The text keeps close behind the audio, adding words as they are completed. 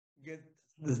get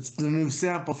the new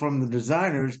sample from the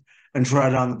designers and try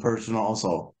it on the person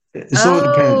also. So it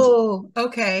depends. Oh,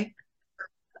 okay.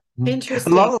 A lot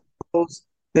Interesting. of clothes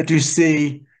that you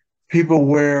see people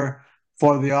wear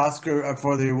for the Oscar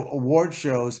for the award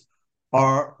shows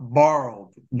are borrowed.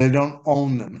 They don't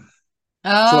own them.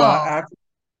 So Oh, after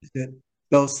it,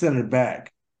 they'll send it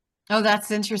back. oh,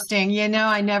 that's interesting.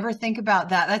 I never think about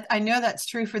that. I know that's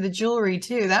true for the jewelry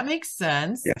too. That makes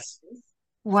sense. Yes.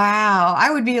 Wow.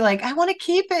 I would be like, I want to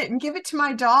keep it and give it to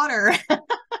my daughter.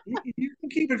 You can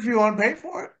keep it if you want to pay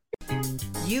for it.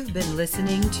 You've been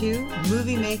listening to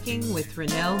Movie Making with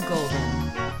Renelle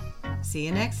Golden. See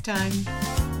you next time.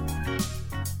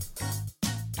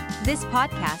 This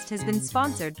podcast has been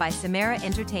sponsored by Samara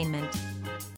Entertainment.